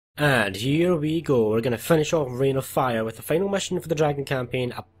And here we go, we're going to finish off Reign of Fire with the final mission for the Dragon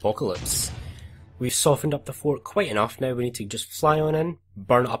campaign, Apocalypse. We've softened up the fort quite enough, now we need to just fly on in,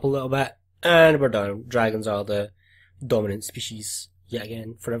 burn it up a little bit, and we're done. Dragons are the dominant species, yet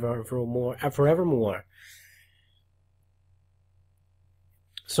again, forever and forevermore.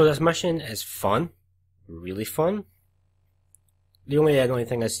 So this mission is fun, really fun. The only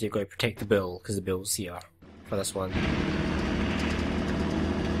thing is you've got to protect the bull, because the bull's here for this one.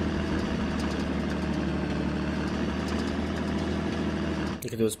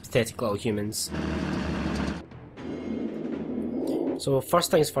 Look at those pathetic little humans. So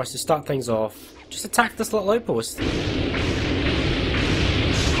first things first, to start things off, just attack this little outpost.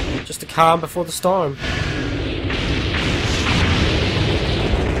 Just to calm before the storm.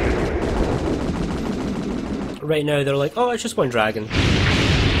 Right now they're like, oh, it's just one dragon.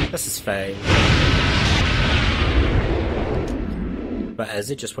 This is fine. But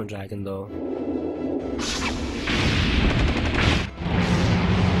is it just one dragon though?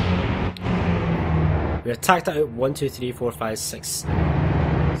 We attacked out 1, 2, 3, 4, 5, 6,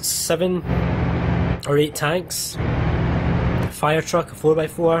 7 or 8 tanks. A fire truck, a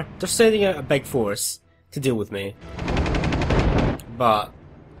 4x4. They're sending out a big force to deal with me. But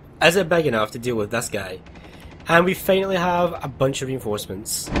is it big enough to deal with this guy? And we finally have a bunch of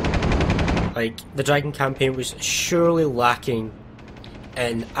reinforcements. Like, the Dragon campaign was surely lacking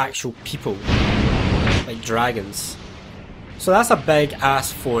in actual people. Like dragons. So that's a big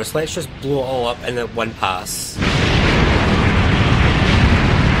ass force. Let's just blow it all up in one pass.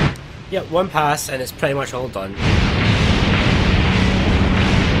 Yep, one pass and it's pretty much all done.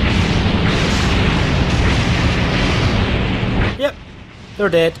 Yep, they're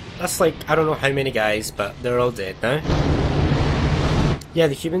dead. That's like, I don't know how many guys, but they're all dead now. Yeah,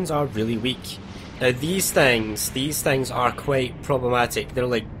 the humans are really weak. Now these things are quite problematic. They're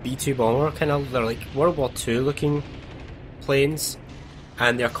like B-2 bomber kind of, they're like World War II looking planes,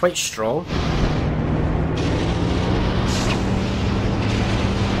 and they're quite strong.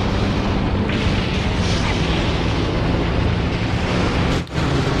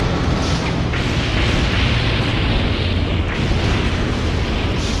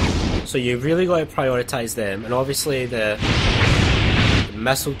 So you really got to prioritize them, and obviously the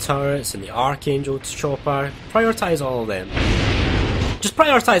missile turrets and the Archangel chopper, prioritize all of them. Just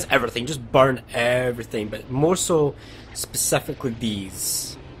prioritize everything, just burn everything, but more so specifically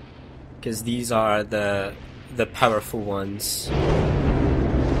these, because these are the powerful ones. You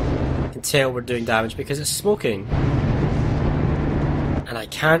can tell we're doing damage because it's smoking, and I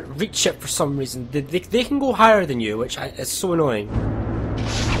can't reach it for some reason. They can go higher than you, which is so annoying.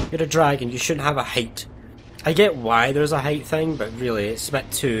 You're a dragon, you shouldn't have a height. I get why there's a height thing, but really it's a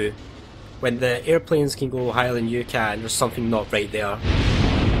bit too... When the airplanes can go higher than you can, there's something not right there.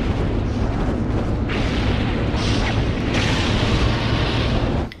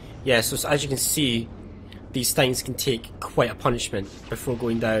 Yeah, so as you can see, these things can take quite a punishment before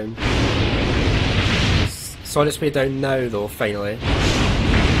going down. It's on its way down now though, finally.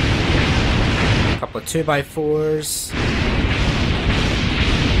 A couple of 2x4s.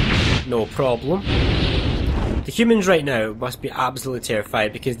 No problem. The humans right now must be absolutely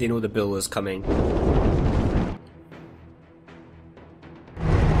terrified because they know the bull is coming.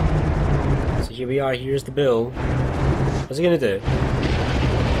 So here we are, here's the bull. What's he gonna do?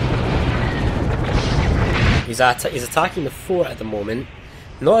 He's attacking the fort at the moment.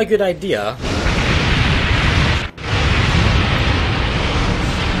 Not a good idea.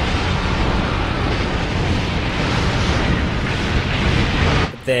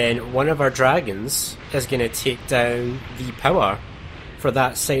 But then one of our dragons is going to take down the power for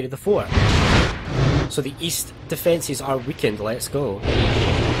that side of the fort. So the east defences are weakened. Let's go.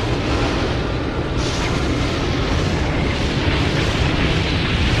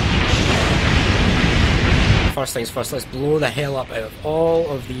 First things first, let's blow the hell up out of all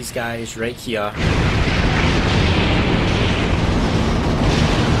of these guys right here.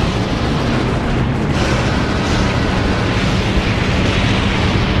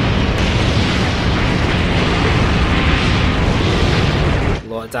 A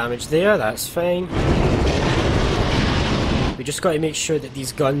lot of damage there, that's fine. We just got to make sure that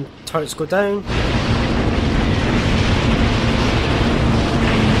these gun turrets go down.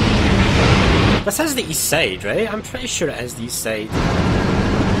 This is the east side, right? I'm pretty sure it is the east side.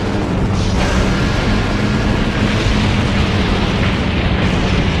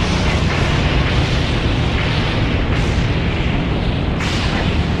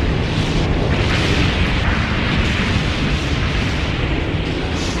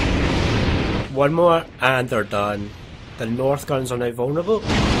 One more and they're done. The north guns are now vulnerable.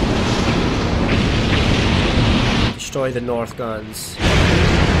 Destroy the north guns.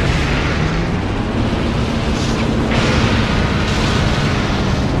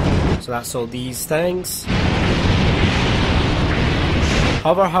 So that's all these things.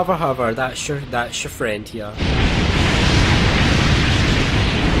 Hover, hover, hover. That's your friend here.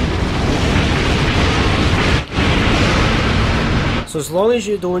 So as long as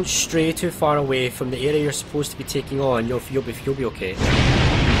you don't stray too far away from the area you're supposed to be taking on, you'll be okay.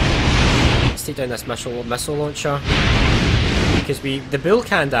 Let's take down this missile launcher, because the bull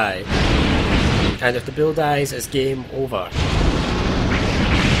can die, and if the bull dies, it's game over.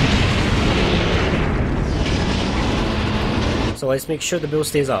 So let's make sure the bull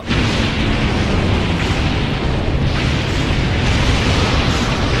stays up.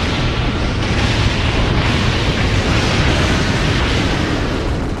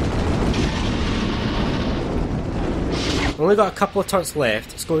 Only got a couple of turrets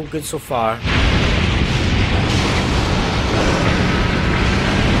left. It's going good so far.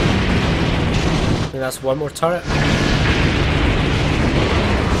 And that's one more turret.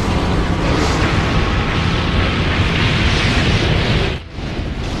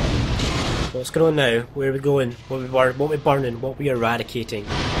 What's going on now? Where are we going? What are we burning? What are we eradicating?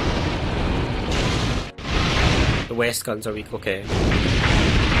 The west guns are weak. Okay.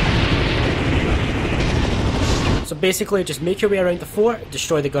 So basically, just make your way around the fort,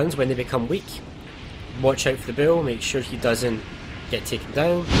 destroy the guns when they become weak. Watch out for the bull, make sure he doesn't get taken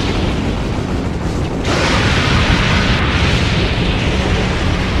down.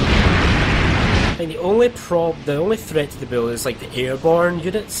 I think the only threat to the bull is like the airborne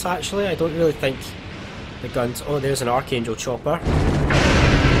units, actually. I don't really think the guns... Oh, there's an Archangel chopper.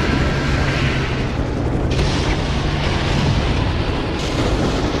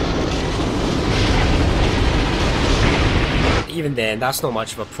 Even then, that's not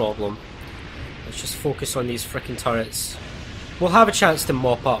much of a problem. Let's just focus on these frickin' turrets. We'll have a chance to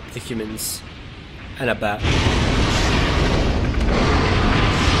mop up the humans in a bit.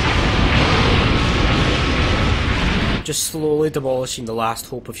 Just slowly demolishing the last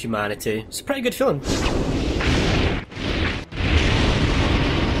hope of humanity. It's a pretty good feeling.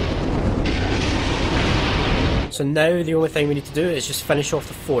 So now the only thing we need to do is just finish off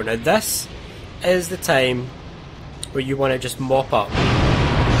the fort. Now this is the time where you want to just mop up.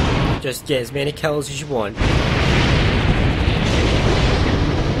 Just get as many kills as you want.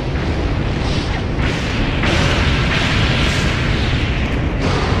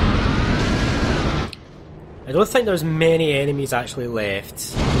 I don't think there's many enemies actually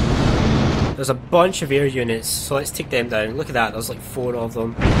left. There's a bunch of air units, so let's take them down. Look at that, there's like 4 of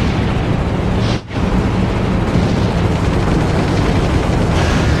them.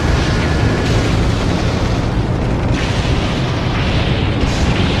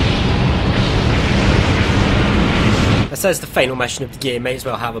 This is the final mission of the game, might as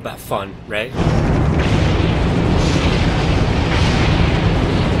well have a bit of fun, right?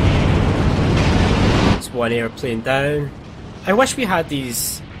 It's one airplane down. I wish we had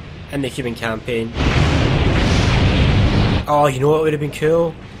these in the human campaign. Oh, you know what would have been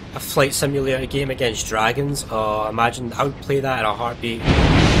cool? A flight simulator game against dragons. Oh, imagine, I would play that in a heartbeat.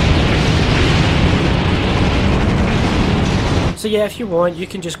 So yeah, if you want, you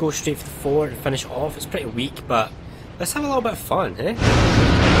can just go straight for the fort and finish it off. It's pretty weak, but let's have a little bit of fun, eh?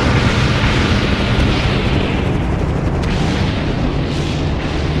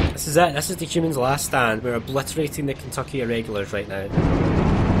 This is it. This is the humans' last stand. We're obliterating the Kentucky Irregulars right now.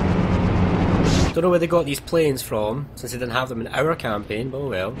 Don't know where they got these planes from, since they didn't have them in our campaign, but oh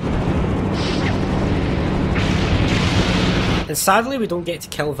well. And sadly, we don't get to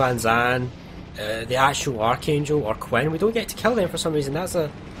kill Van Zan, the actual Archangel, or Quinn. We don't get to kill them for some reason. That's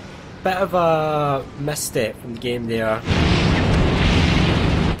a bit of a misstep from the game there.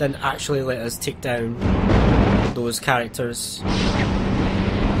 Didn't actually let us take down those characters.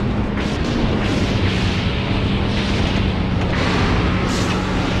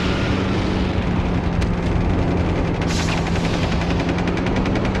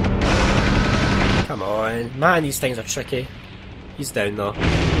 Come on. Man, these things are tricky. He's down though.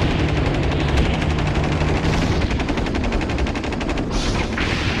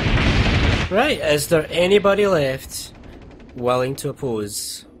 Right, is there anybody left willing to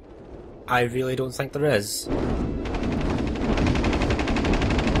oppose? I really don't think there is.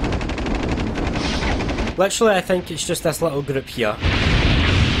 Literally, I think it's just this little group here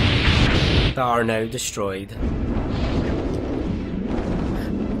that are now destroyed.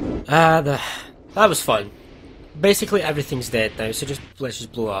 That was fun. Basically everything's dead now, so let's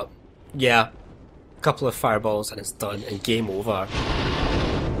just blow up. Yeah, A couple of fireballs and it's done, and game over.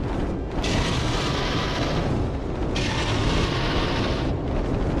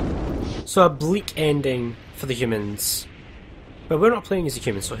 So a bleak ending for the humans. But we're not playing as a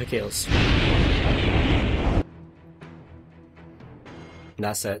human, so who cares? And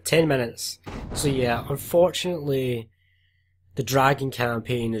that's it. 10 minutes. So yeah, unfortunately, the Dragon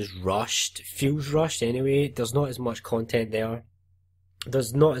campaign is rushed. It feels rushed anyway. There's not as much content there.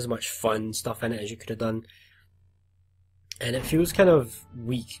 There's not as much fun stuff in it as you could have done. And it feels kind of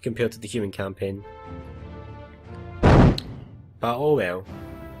weak compared to the human campaign. But oh well.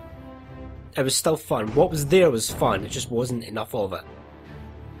 It was still fun. What was there was fun, it just wasn't enough of it.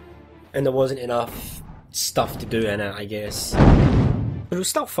 And there wasn't enough stuff to do in it, I guess. But it was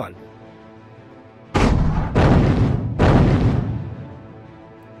still fun.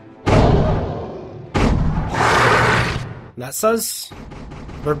 That's us.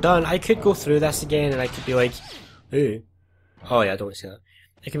 We're done. I could go through this again and I could be like, ooh. Oh yeah, don't say that.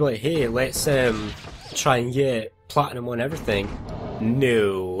 I could be like, hey, let's try and get platinum on everything.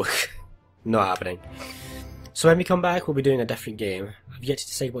 No. Not happening. So when we come back, we'll be doing a different game. I've yet to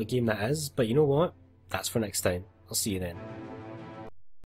decide what game that is, but you know what? That's for next time. I'll see you then.